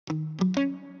Heart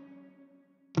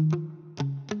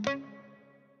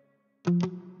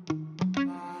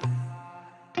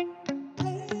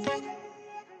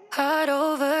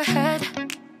overhead,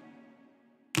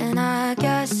 and I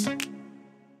guess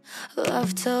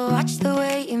love to watch the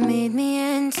way you made me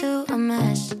into a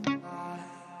mess.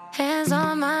 Hands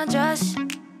on my dress,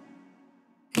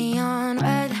 neon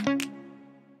red.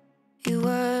 You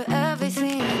were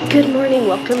everything. Good morning,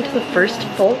 welcome to the first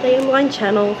full day online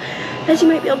channel. As you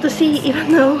might be able to see,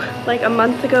 even though like a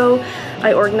month ago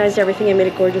I organized everything and made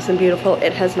it gorgeous and beautiful,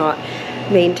 it has not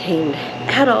maintained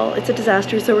at all. It's a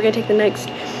disaster, so we're gonna take the next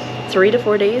 3 to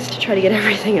 4 days to try to get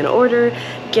everything in order,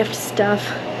 gift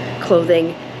stuff,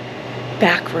 clothing,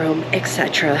 back room,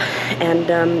 etc. And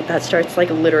that starts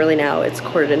like literally now. It's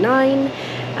 8:45.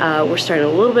 We're starting a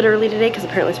little bit early today because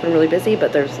apparently it's been really busy,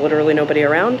 but there's literally nobody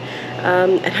around.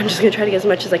 And I'm just gonna try to get as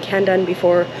much as I can done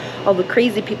before all the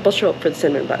crazy people show up for the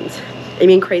cinnamon buns. I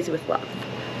mean crazy with love,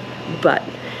 but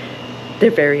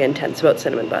they're very intense about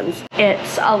cinnamon buns.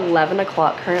 It's 11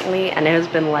 o'clock currently, and it has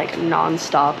been like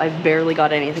non-stop. I've barely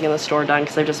got anything in the store done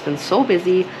because I've just been so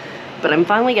busy, but I'm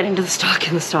finally getting to the stock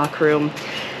in the stock room.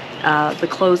 The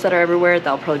clothes that are everywhere,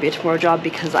 that'll probably be a tomorrow job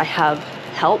because I have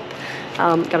help.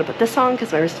 Gotta put this on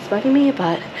because my wrist is bugging me,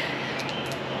 but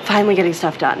finally getting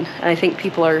stuff done. And I think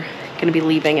people are gonna be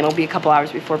leaving, and it'll be a couple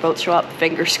hours before boats show up,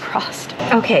 fingers crossed.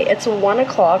 Okay, it's 1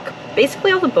 o'clock.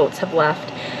 Basically all the boats have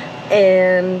left,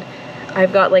 and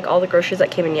I've got like all the groceries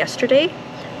that came in yesterday.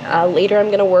 Later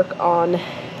I'm gonna work on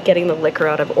getting the liquor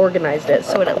out. I've organized it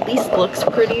so it at least looks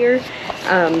prettier,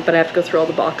 but I have to go through all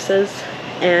the boxes,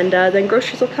 and then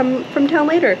groceries will come from town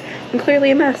later. I'm clearly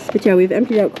a mess. But yeah, we've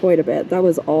emptied out quite a bit. That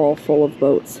was all full of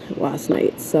boats last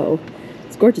night, so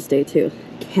it's a gorgeous day too.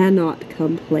 Cannot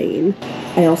complain.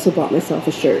 I also bought myself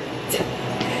a shirt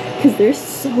because they're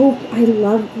so,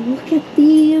 look at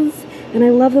these, and I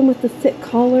love them with the thick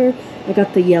collar. I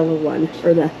got the yellow one,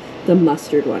 or the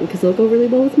mustard one, because they'll go really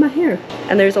well with my hair.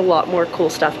 And there's a lot more cool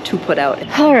stuff to put out.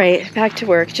 All right, back to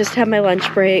work. Just had my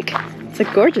lunch break. It's a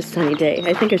gorgeous sunny day.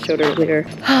 I think I showed earlier.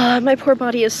 My poor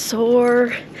body is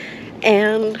sore,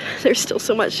 and there's still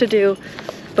so much to do,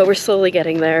 but we're slowly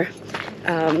getting there.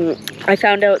 I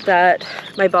found out that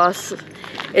my boss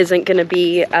isn't gonna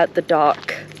be at the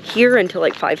dock here until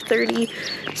like 5:30,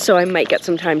 so I might get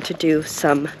some time to do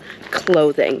some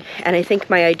clothing. And I think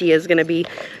my idea is gonna be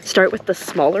start with the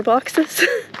smaller boxes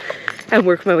and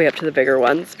work my way up to the bigger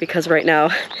ones, because right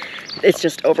now it's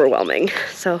just overwhelming.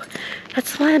 So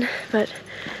that's the plan. But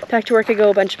back to work I go.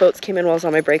 A bunch of boats came in while I was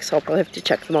on my break, so I'll probably have to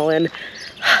check them all in.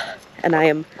 And I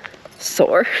am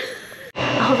sore.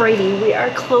 Alrighty, we are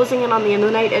closing in on the end of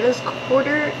the night. It is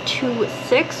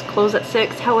 5:45, close at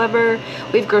 6. However,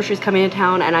 we have groceries coming into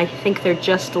town, and I think they're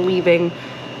just leaving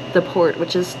the port,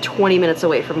 which is 20 minutes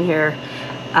away from here.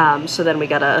 So then we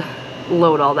gotta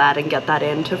load all that and get that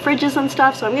into fridges and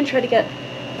stuff. So I'm gonna try to get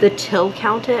the till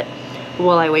counted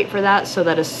while I wait for that, so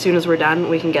that as soon as we're done,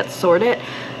 we can get sorted.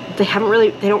 They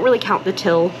don't really count the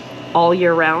till all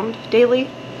year round daily.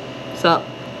 So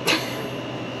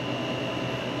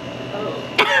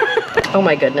oh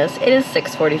my goodness, it is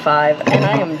 6:45 and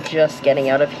I am just getting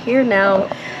out of here now.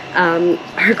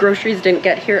 Our groceries didn't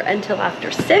get here until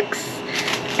after 6,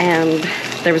 and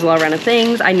there was a lot of random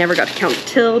things. I never got to count the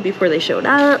till before they showed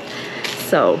up.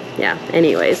 So yeah,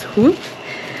 anyways, whoop.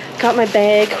 Got my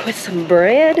bag with some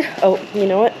bread. Oh, you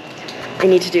know what? I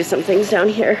need to do some things down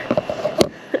here.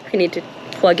 I need to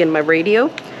plug in my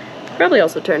radio. Probably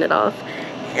also turn it off,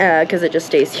 because it just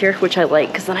stays here, which I like,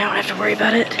 because then I don't have to worry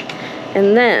about it.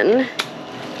 And then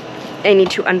I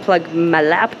need to unplug my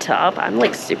laptop. I'm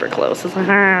like super close. It's like,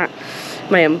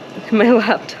 my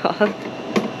laptop.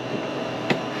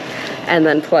 And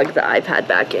then plug the iPad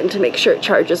back in to make sure it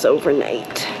charges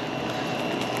overnight.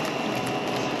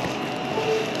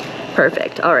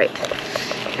 Perfect. All right.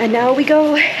 And now we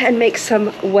go and make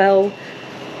some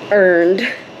well-earned,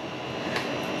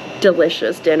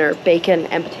 delicious dinner. Bacon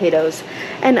and potatoes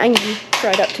and onion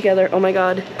fried up together. Oh my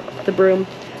God, the broom.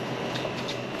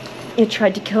 It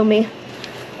tried to kill me.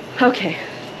 Okay,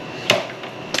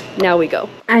 now we go.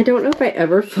 I don't know if I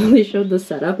ever fully showed the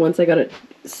setup once I got it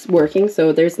working.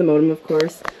 So there's the modem, of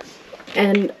course,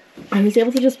 and I was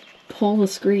able to just pull the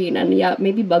screen, and yeah,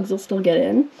 maybe bugs will still get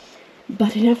in,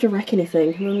 but I didn't have to wreck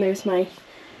anything. And then there's my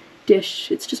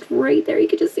dish. It's just right there. You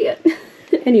can just see it.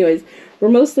 Anyways, we're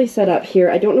mostly set up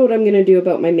here. I don't know what I'm gonna do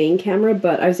about my main camera,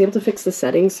 but I was able to fix the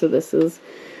settings, so this is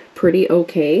pretty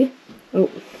okay. Oh,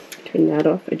 turn that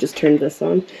off. I just turned this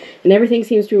on, and everything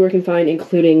seems to be working fine,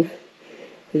 including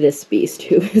this beast,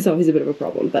 who is always a bit of a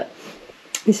problem. But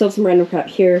we still have some random crap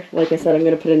here. Like I said, I'm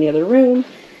going to put in the other room,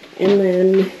 And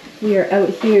then we are out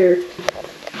here.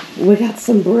 We got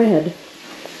some bread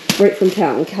right from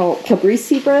town.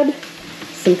 Caprese bread,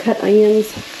 some cut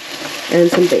onions, and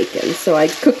some bacon. So I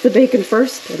cook the bacon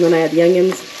first, and then I add the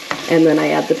onions, and then I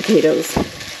add the potatoes.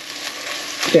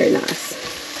 Very nice.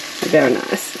 Very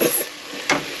nice.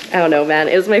 I don't know, man.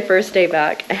 It was my first day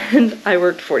back, and I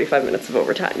worked 45 minutes of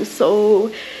overtime.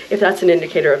 So if that's an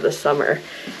indicator of the summer,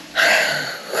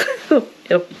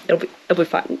 it'll be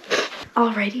fine.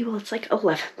 Alrighty, well, it's like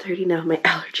 11:30 now. My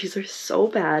allergies are so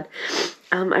bad.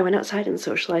 I went outside and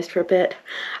socialized for a bit.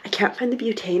 I can't find the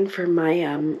butane for my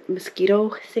mosquito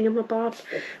thingamabob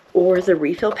or the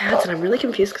refill pads, and I'm really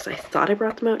confused because I thought I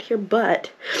brought them out here,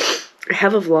 but I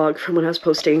have a vlog from when I was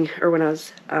posting, or when I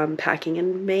was packing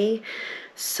in May,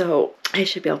 so I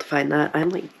should be able to find that. I'm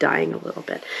like dying a little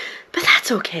bit, but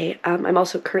that's okay. I'm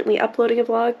also currently uploading a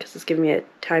vlog because it's giving me a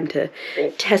time to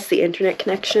test the internet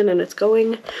connection, and it's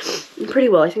going pretty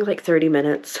well. I think like 30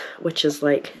 minutes, which is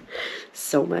like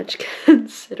so much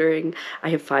considering I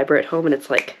have fiber at home and it's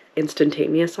like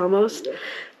instantaneous almost.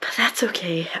 But that's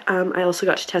okay. I also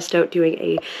got to test out doing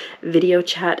a video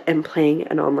chat and playing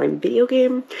an online video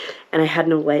game, and I had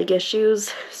no lag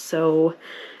issues, so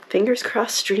fingers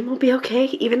crossed stream will be okay,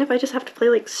 even if I just have to play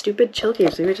like stupid chill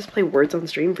games. Maybe I just play Words on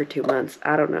Stream for 2 months.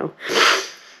 I don't know.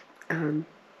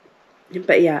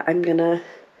 But yeah, I'm gonna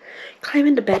climb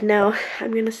into bed now.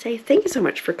 I'm gonna say thank you so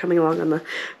much for coming along on the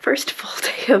first full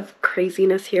day of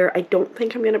craziness here. I don't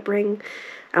think I'm gonna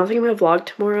vlog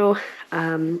tomorrow,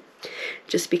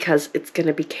 just because it's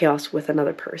gonna be chaos with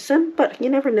another person, but you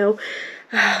never know.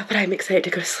 But I'm excited to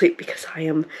go to sleep because I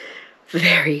am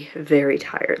very, very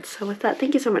tired. So with that,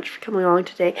 thank you so much for coming along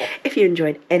today. If you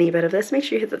enjoyed any bit of this, make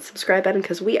sure you hit that subscribe button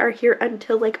because we are here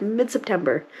until like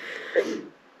mid-September.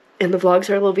 And the vlogs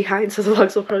are a little behind, so the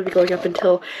vlogs will probably be going up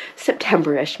until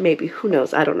September-ish, maybe. Who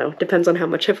knows? I don't know. Depends on how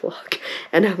much I vlog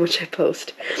and how much I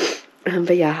post.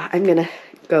 But yeah, I'm gonna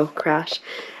go crash,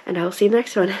 and I will see you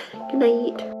next one. Good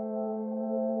night.